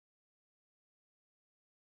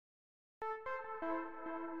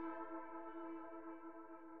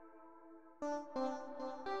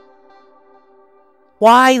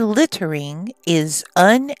Why littering is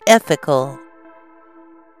unethical.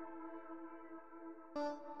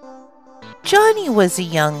 Johnny was a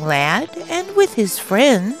young lad, and with his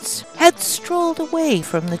friends had strolled away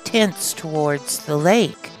from the tents towards the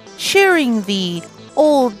lake, sharing the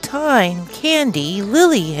old-time candy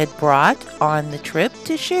Lily had brought on the trip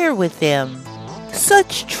to share with them.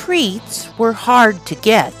 Such treats were hard to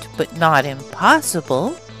get, but not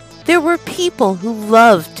impossible. There were people who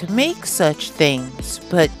loved to make such things,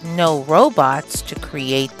 but no robots to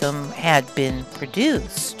create them had been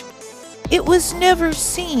produced. It was never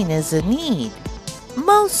seen as a need.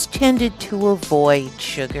 Most tended to avoid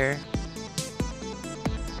sugar.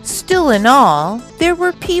 Still in all, there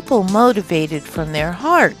were people motivated from their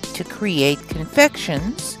heart to create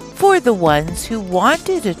confections for the ones who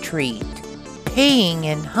wanted a treat, paying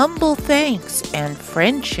in humble thanks and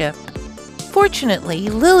friendship. Fortunately,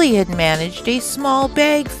 Lily had managed a small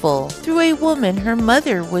bagful through a woman her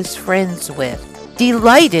mother was friends with,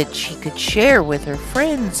 delighted she could share with her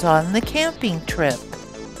friends on the camping trip.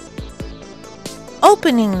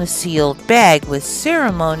 Opening the sealed bag with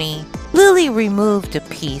ceremony, Lily removed a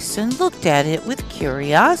piece and looked at it with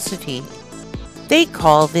curiosity. They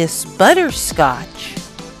call this butterscotch.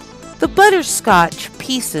 The butterscotch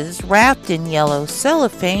pieces, wrapped in yellow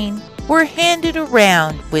cellophane, were handed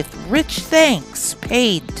around with rich thanks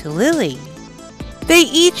paid to Lily. They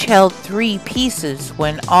each held 3 pieces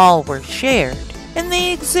when all were shared, and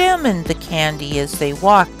they examined the candy as they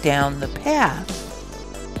walked down the path.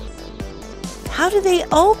 "How do they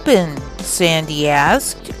open?" Sandy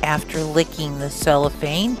asked, after licking the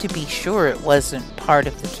cellophane to be sure it wasn't part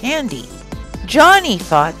of the candy. Johnny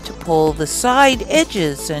thought to pull the side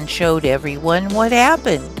edges and showed everyone what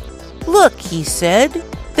happened. "Look," he said,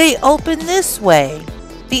 "they open this way."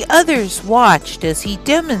 The others watched as he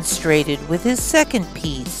demonstrated with his second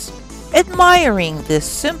piece, admiring this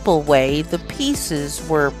simple way the pieces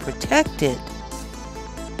were protected.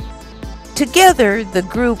 Together, the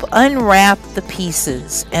group unwrapped the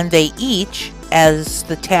pieces, and they each, as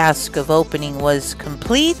the task of opening was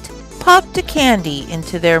complete, popped a candy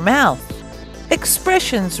into their mouth.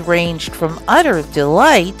 Expressions ranged from utter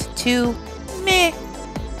delight to meh.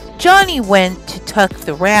 Johnny went to tuck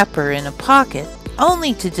the wrapper in a pocket,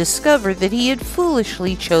 only to discover that he had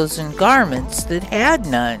foolishly chosen garments that had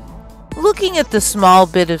none. Looking at the small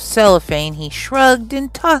bit of cellophane, he shrugged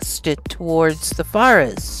and tossed it towards the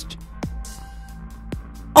forest.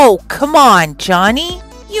 "Oh, come on, Johnny!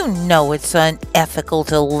 You know it's unethical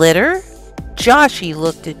to litter." Joshy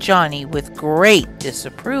looked at Johnny with great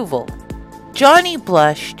disapproval. Johnny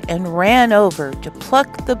blushed and ran over to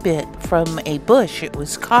pluck the bit from a bush it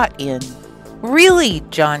was caught in. "Really,"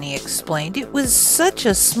 Johnny explained, "it was such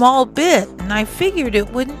a small bit, and I figured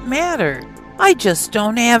it wouldn't matter. I just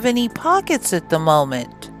don't have any pockets at the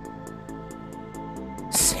moment."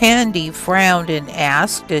 Sandy frowned and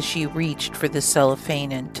asked as she reached for the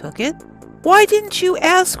cellophane and took it, "Why didn't you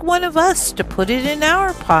ask one of us to put it in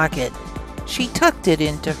our pocket?" She tucked it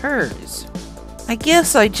into hers. "I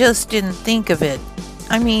guess I just didn't think of it.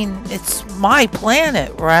 I mean, it's my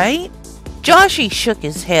planet, right?" Joshy shook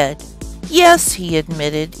his head. "Yes," he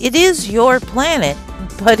admitted, "it is your planet,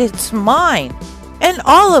 but it's mine, and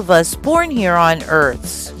all of us born here on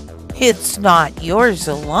Earth's. It's not yours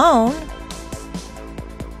alone."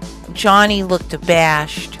 Johnny looked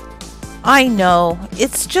abashed. "I know,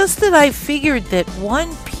 it's just that I figured that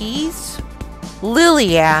one piece."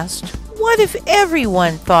 Lily asked, "What if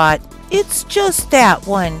everyone thought it's just that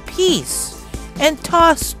one piece and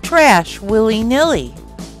tossed trash willy-nilly?"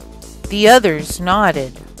 The others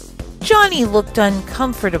nodded. Johnny looked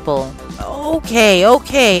uncomfortable.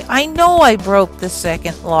 Okay, I know I broke the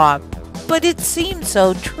second law, but it seemed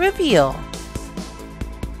so trivial."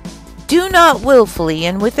 "Do not willfully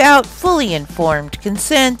and without fully informed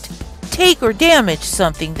consent take or damage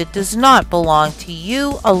something that does not belong to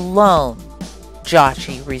you alone,"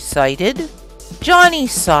 Joshy recited. Johnny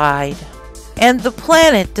sighed. "And the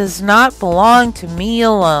planet does not belong to me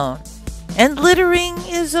alone, and littering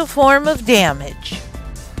is a form of damage."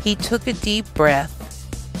 He took a deep breath.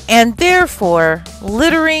 "And therefore,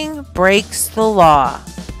 littering breaks the law."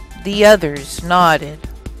 The others nodded.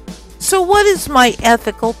 "So what is my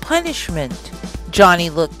ethical punishment?" Johnny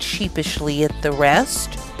looked sheepishly at the rest.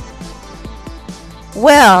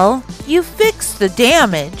 "Well, you fixed the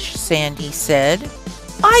damage," Sandy said.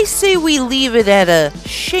 "I say we leave it at a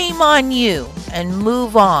shame on you and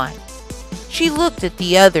move on." She looked at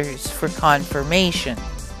the others for confirmation.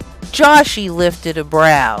 Joshy lifted a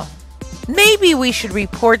brow. "Maybe we should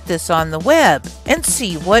report this on the web and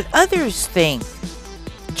see what others think."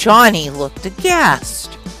 Johnny looked aghast.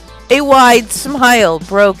 A wide smile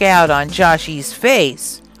broke out on Joshy's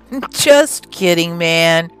face. Just kidding,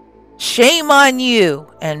 man. Shame on you,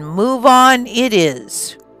 and move on it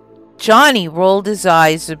is. Johnny rolled his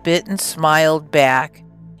eyes a bit and smiled back.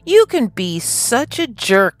 You can be such a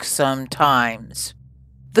jerk sometimes.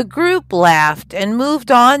 The group laughed and moved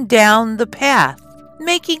on down the path,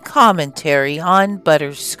 making commentary on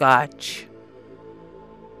butterscotch.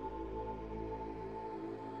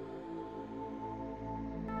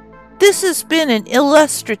 This has been an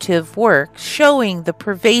illustrative work showing the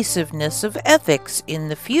pervasiveness of ethics in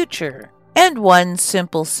the future, and one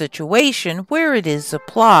simple situation where it is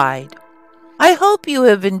applied. I hope you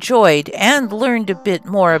have enjoyed and learned a bit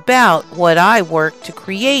more about what I work to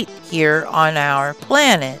create here on our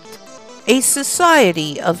planet, a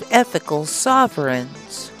society of ethical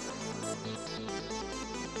sovereigns.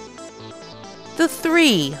 The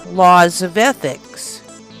 3 laws of ethics.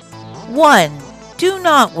 1. Do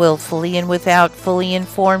not willfully and without fully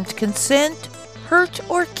informed consent hurt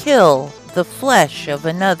or kill the flesh of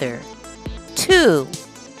another. 2.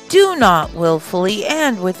 Do not willfully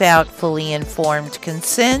and without fully informed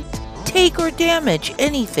consent take or damage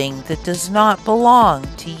anything that does not belong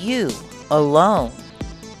to you alone.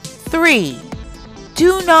 3.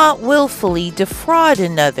 Do not willfully defraud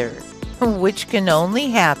another, which can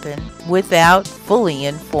only happen without fully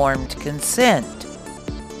informed consent.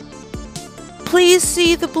 Please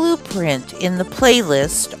see the blueprint in the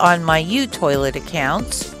playlist on my UToilet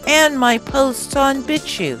accounts and my posts on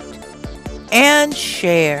BitChute. And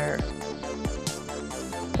share.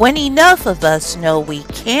 When enough of us know we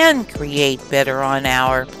can create better on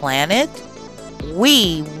our planet,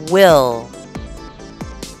 we will.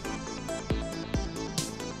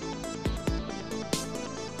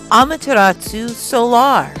 Amaterasu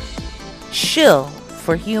Solar. Shill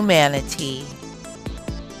for humanity.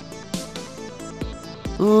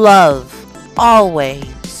 Love,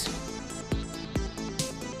 always.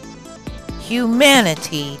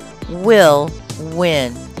 Humanity will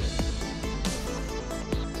win.